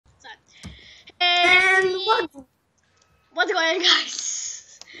What's going on,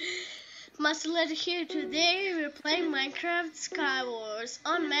 guys? Master here. Today we're playing Minecraft Skywars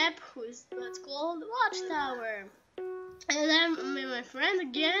on map that's called Watchtower. And I'm with my friend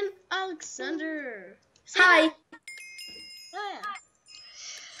again, Alexander. Hi. Oh,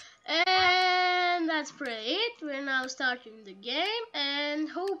 yeah. And that's pretty it. We're now starting the game and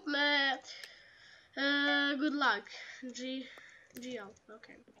hope good luck. GL.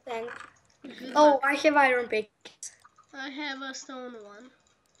 Okay. Thanks. Good Oh, luck. I have iron pick. I have a stone one.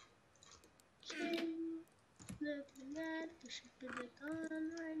 Okay. That we should put it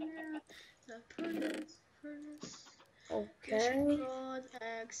on right now. The furnace. Okay. Rod,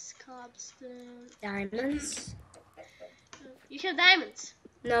 eggs, cobblestone. Diamonds. You have diamonds?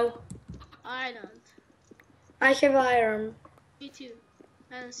 No. I don't. I have iron. Me too.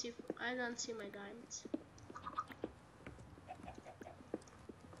 I don't see my diamonds.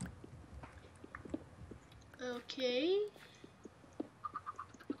 Okay.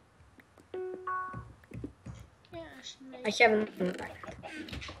 Yeah, I should make. I haven't died.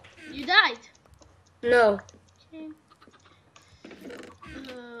 You died? No. Okay.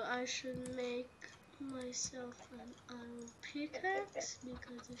 I should make myself an iron pickaxe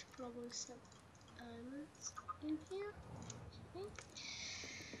because there's probably some diamonds in here. Okay.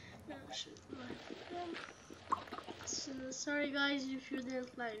 Now I should make them. So, sorry guys if you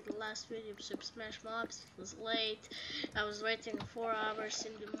didn't like the last video of Super Smash Mobs. It was late. I was waiting 4 hours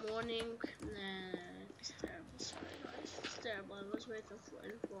in the morning. Nah, it's terrible. Sorry guys, it's terrible. I was waiting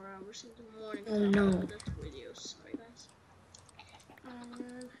for 4 hours in the morning to upload that video. Sorry guys.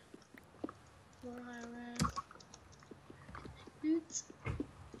 Iron. More iron. Boots.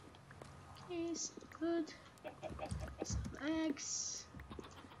 Okay, so good. Some eggs.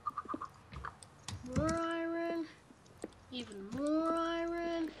 More iron. Even more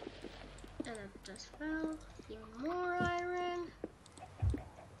iron. And it just fell. Even more iron.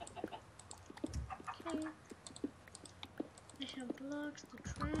 Okay. I have blocks to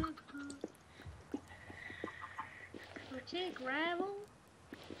track. Okay, gravel.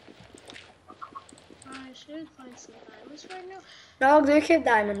 I should find some diamonds right now. No, do you have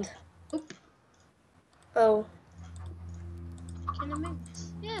diamond? Oop. Oh. Can I make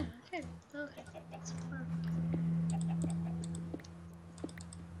this? Yeah, okay. Okay, that's perfect.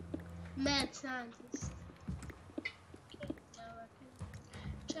 Mad scientist. Okay, now I can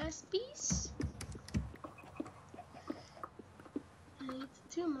chest piece. I need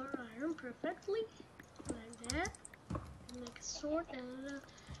 2 more iron perfectly. Like that. Make a sword and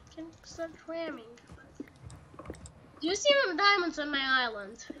can start ramming. Do you see my diamonds on my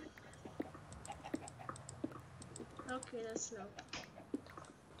island? Okay, that's no.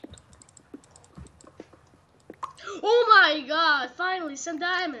 Oh my god! Finally, some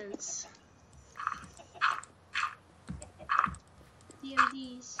diamonds!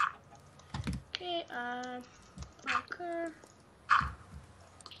 DMDs. Okay, Parker.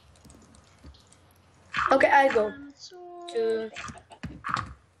 Okay, I go. Okay,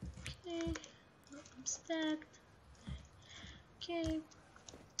 I'm stacked. Okay,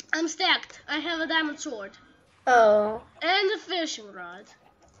 I'm stacked. I have a diamond sword. Oh. And a fishing rod.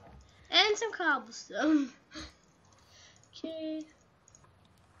 And some cobblestone. Okay.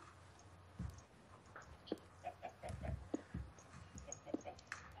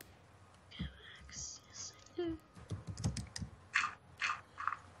 Yes, I do.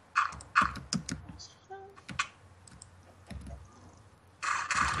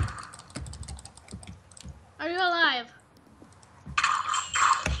 Are you alive?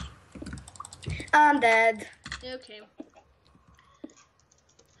 I'm dead. Okay.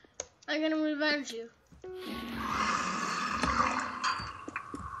 I'm gonna revenge you.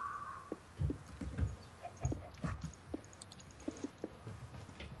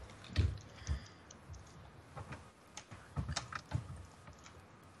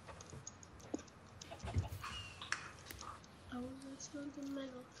 Oh, that's not the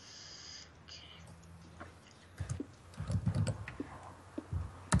middle.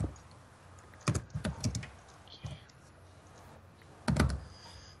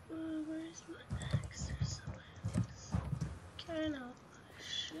 Where's my axe? There's some axe. Okay, now I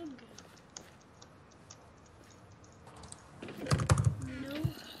should go. No.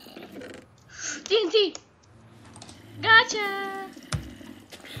 TNT! Gotcha!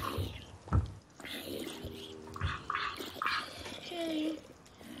 Okay.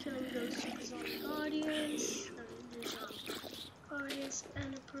 Killing those zombie guardians. Guardians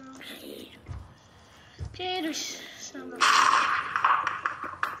and a pro. Okay, there's some.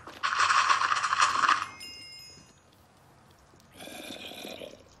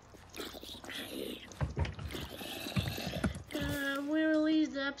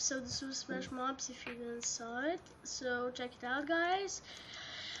 episode of Super Smash Mobs if you didn't saw it. So check it out, guys.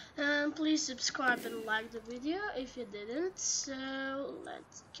 And please subscribe and like the video if you didn't. So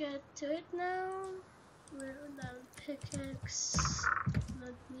let's get to it now. Where that pickaxe?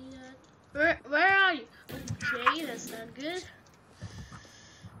 Not need that. Where are you? Okay, that's not good.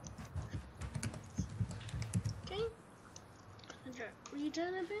 Okay.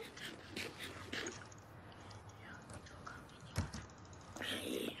 Regen a bit.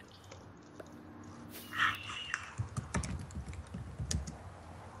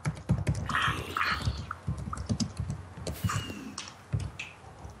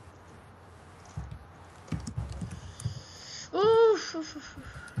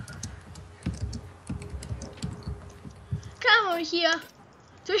 Come over here.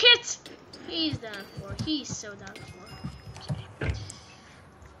 2 hits. He's done for. He's so done for. Okay.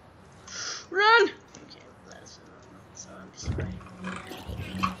 Run. Okay, that's so I'm sorry.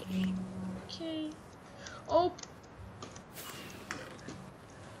 Okay. Oh.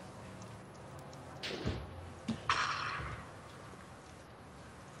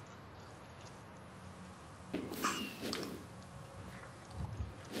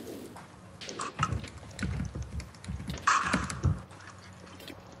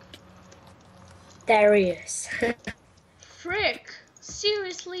 There he is. Frick!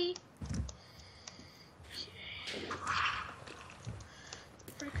 Seriously?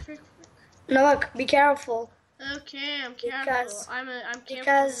 Frick. Novak, be careful. Okay, I'm careful. Because- I'm careful.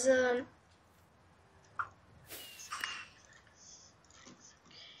 Because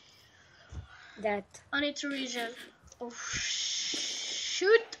that. I need to regen. Oh,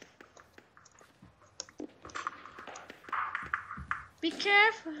 shoot! Be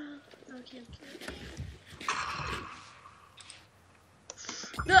careful. Okay.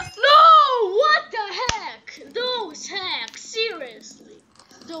 No! What the heck? Those hacks, seriously.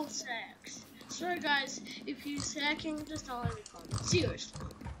 Those hacks. Sorry guys, if he's hacking, just tell him to comment. Seriously.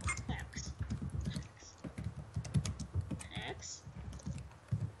 Hacks. Hacks?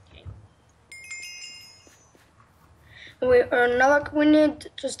 Okay. Novak, we need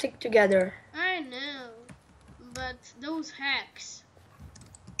to stick together. I know. But those hacks.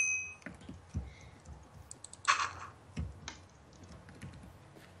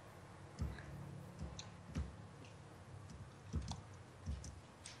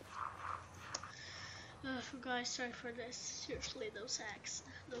 Guys, sorry for this. Seriously, those hackers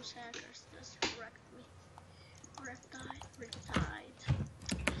just wrecked me. Riptide.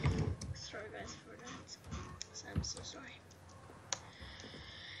 Sorry guys for that. I'm so sorry.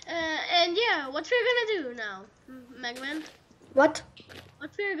 And yeah, what we're gonna do now, Megman? What?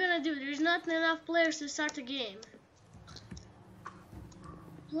 What we're gonna do? There's not enough players to start a game.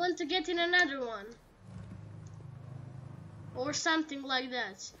 You want to get in another one? Or something like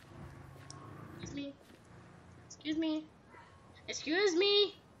that. Excuse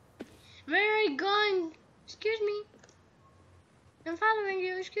me. Where are you going? Excuse me. I'm following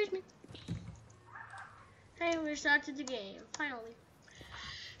you. Excuse me. Hey, we started the game finally.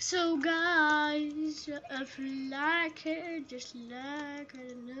 So guys, if you like it, just like. I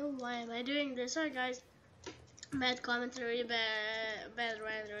don't know why am I doing this. Sorry guys. Bad commentary, bad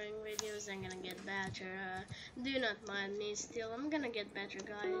rendering videos. I'm gonna get better. Do not mind me. Still, I'm gonna get better,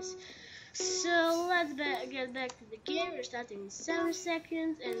 guys. So let's get back to the game. We're starting in 7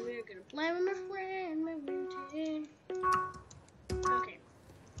 seconds, and we're gonna play with my friend, my routine. Okay,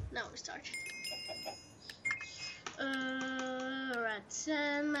 now we start. Red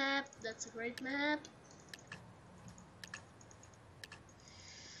sand map. That's a great map.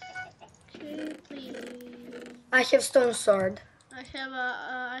 Okay, please. I have stone sword. I have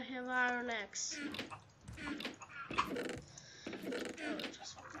iron axe.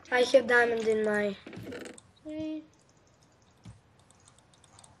 I have diamond in my. Okay.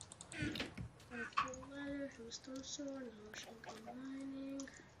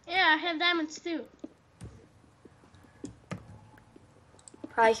 Yeah, I have diamonds too.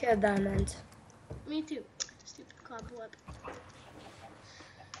 I have diamond. Me too. Stupid cobweb.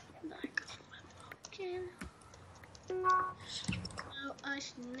 Okay. Now I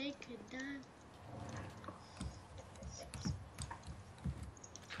should make a diamond.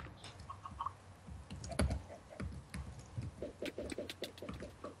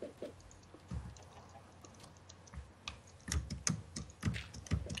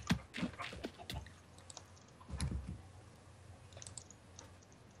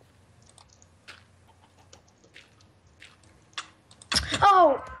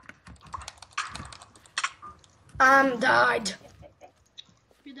 Oh! I'm died.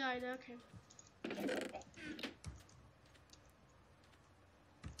 You died, okay.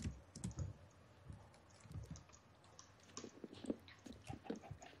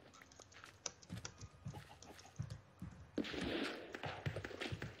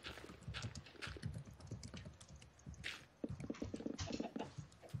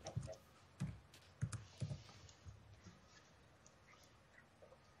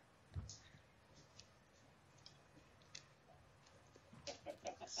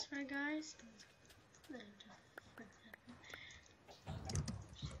 Sorry guys.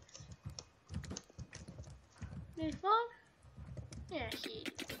 Did he fall? Yeah, he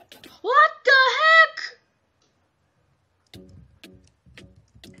did. What the heck?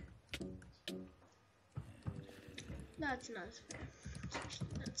 That's not fair.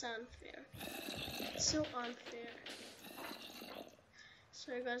 That's unfair. It's so unfair.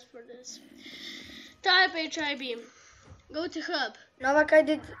 Sorry guys for this. Type HIB. Go to hub. Novak,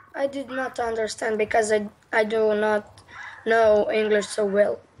 I did not understand because I do not know English so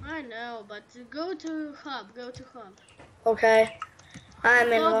well. I know, but go to hub. Go to hub. Okay.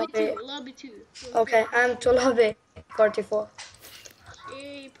 I'm in lobby. Lobby 2. Okay, I'm to lobby 44.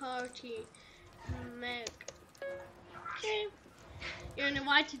 A party. Meg. Okay. You're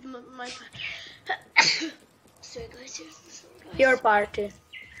invited to my party. Sorry guys, Your party.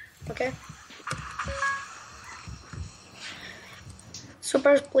 Okay.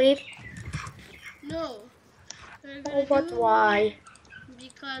 Super split. No. Oh, but why?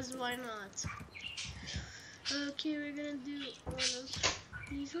 Because why not? Okay, we're gonna do one of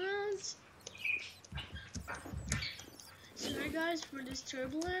these rounds. Sorry guys for this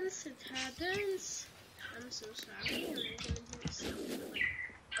turbulence, it happens. I'm so sorry. We're gonna do something like,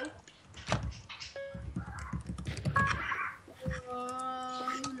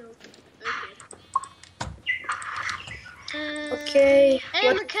 oh no. Okay. Hey,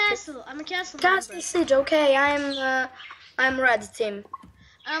 I'm a castle. I'm a castle Castle member. siege. Okay, I'm red team.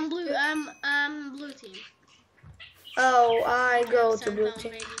 I'm blue. I'm blue team. Oh, I go to Send blue down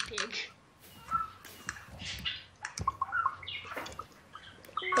team. baby pig.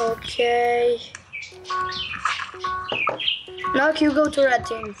 Okay. Now you go to red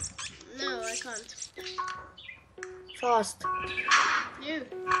team. No, I can't. Fast. You.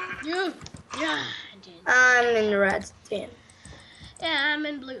 Yeah, I did. I'm in red team. Yeah, I'm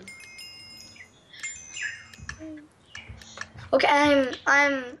in blue. Okay,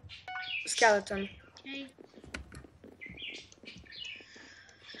 I'm skeleton. Okay.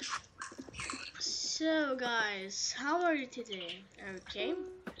 So guys, how are you today? Okay.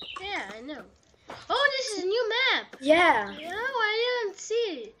 Yeah, I know. Oh, this is a new map. Yeah. No, I didn't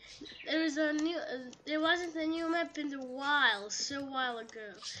see. There wasn't a new map in the wild, so while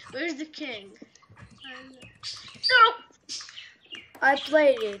ago. Where's the king? No. I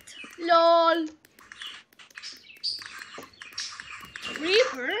played it. LOL.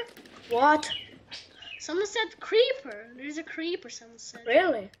 Creeper? What? Someone said creeper. There's a creeper, someone said.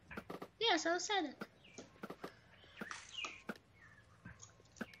 Really? Yeah, someone said it.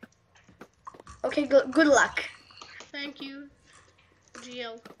 Okay, good luck. Thank you,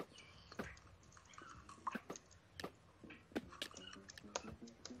 Gio.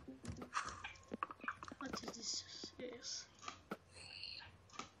 What is this? Yes.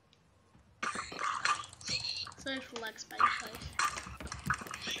 Sorry for lag spike guys.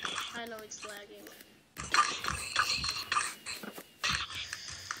 I know it's lagging.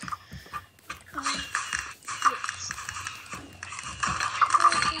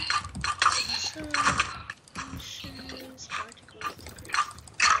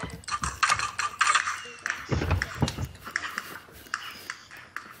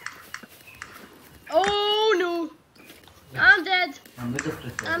 Oh no! I'm dead.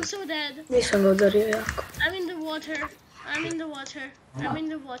 I'm so dead. Nisam ga udario jako. I'm in the water. I'm in the water. I'm in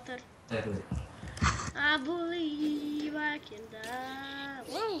the water. I believe I can die.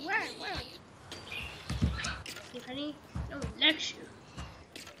 Whoa, where? Honey, no, next you.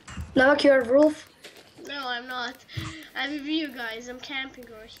 Novak, you're wolf. No, I'm not. I'm with you guys. I'm camping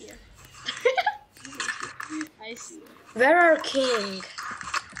over here. I see. Where are king?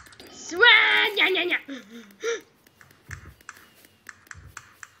 Swan! Yeah.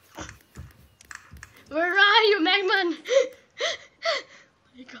 Where are you, Magman? Oh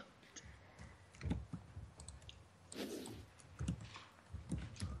my god.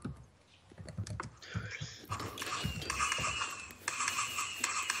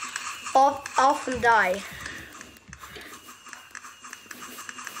 Off and die.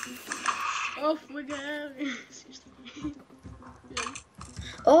 Off we go.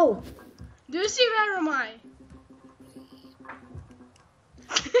 Oh. Do you see where am I?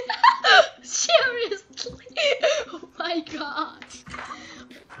 Seriously? Oh my god.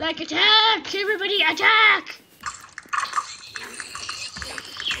 Like attack! Everybody attack!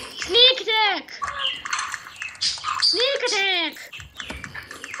 Sneak attack! Sneak attack!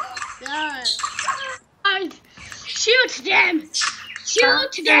 Yeah. Shoot them!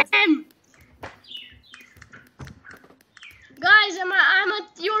 Shoot them! Guys, I'm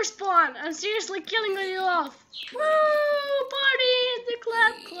at your spawn. I'm seriously killing you off. Woo! Party! The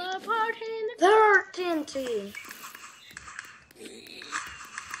clap. party in the There TNT.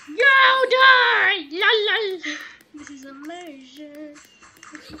 Yo, die! Lol. This is amazing.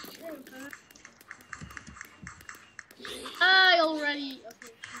 I already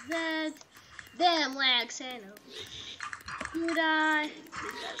dead. Damn lag, Sano. You die.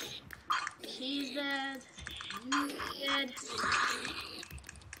 He's dead. You dead.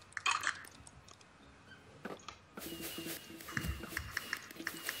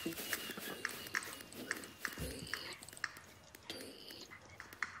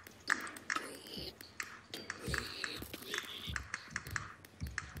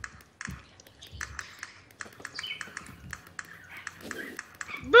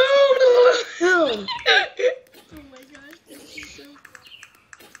 Boom. Oh my gosh, this is so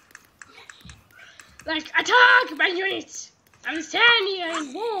like, attack my units! I will stand here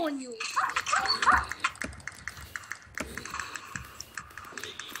and warn you.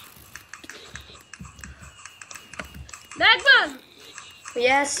 That one!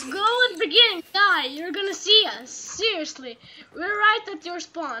 Yes. Go at the beginning, die. You're gonna see us. Seriously. We're right at your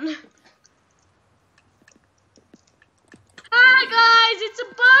spawn. Hi guys, it's a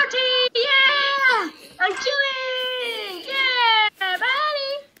party! Yeah! I'm killing! Yeah!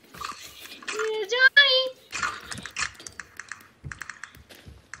 Buddy! Yeah, Johnny!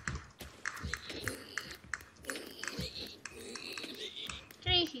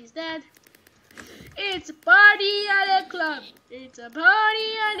 Okay, he's dead. It's a party at a club. It's a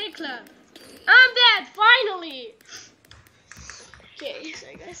party at a club. I'm dead, finally! Okay, so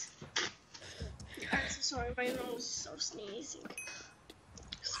guys. I'm so sorry, my nose is so sneezing.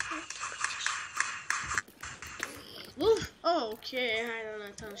 Oof. Oh, okay, I don't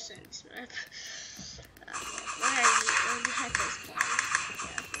understand this map. Where the heck is spawn?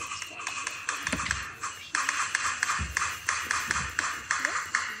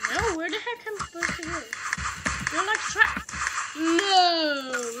 No, where the heck am I supposed to go? You're like trapped.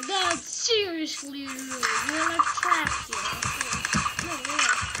 No, that's seriously rude. You're like trapped here. No, you're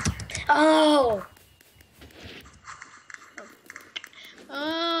not. Oh.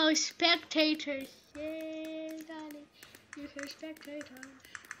 Oh, spectators. Yeah, darling. You hear spectators.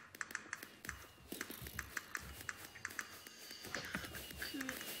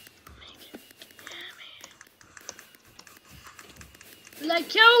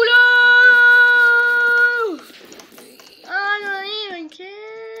 Like YOLO! I don't even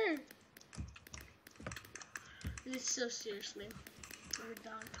care. This is so seriously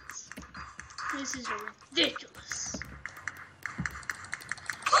ridiculous. This is ridiculous.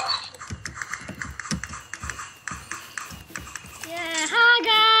 Yeah, hi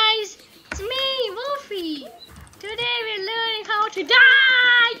guys, it's me, Wolfie. Today we're learning how to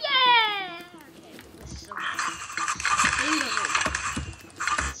die. Yeah. Okay, this is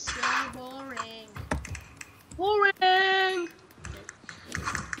so boring. Boring.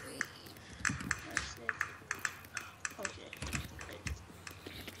 Okay.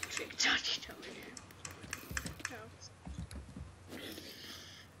 Trick dodgy over here.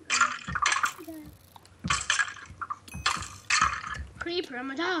 Creeper, I'm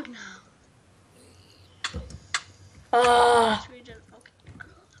a dog now. Ah.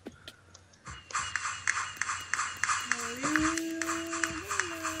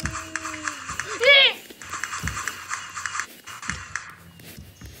 Okay.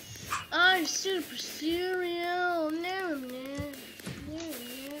 I'm super serial. No.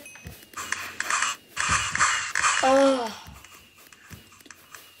 Oh.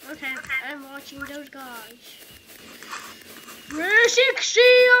 Okay, I'm watching those guys. 360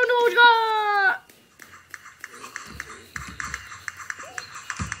 on those guys!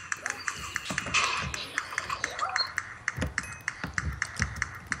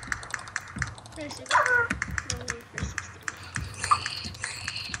 Only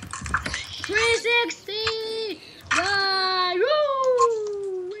 360! Die!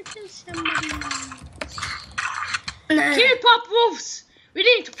 Woo! It is somebody. Keep up, wolves! We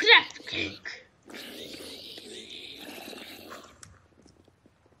need to protect the king.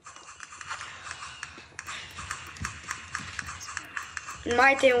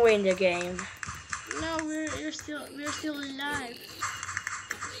 My team win the game. No, we're still alive.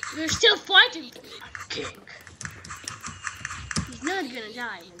 We're still fighting for our king. He's not gonna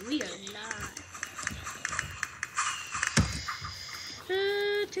die when we are alive.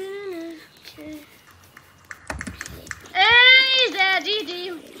 Okay. Hey, is that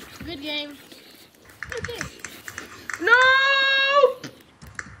GG? Good game. Okay. No!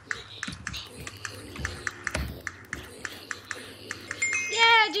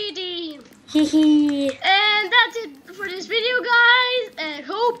 Yeah, GG. Hee hee. And that's it for this video, guys. And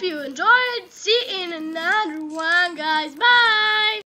hope hope you enjoyed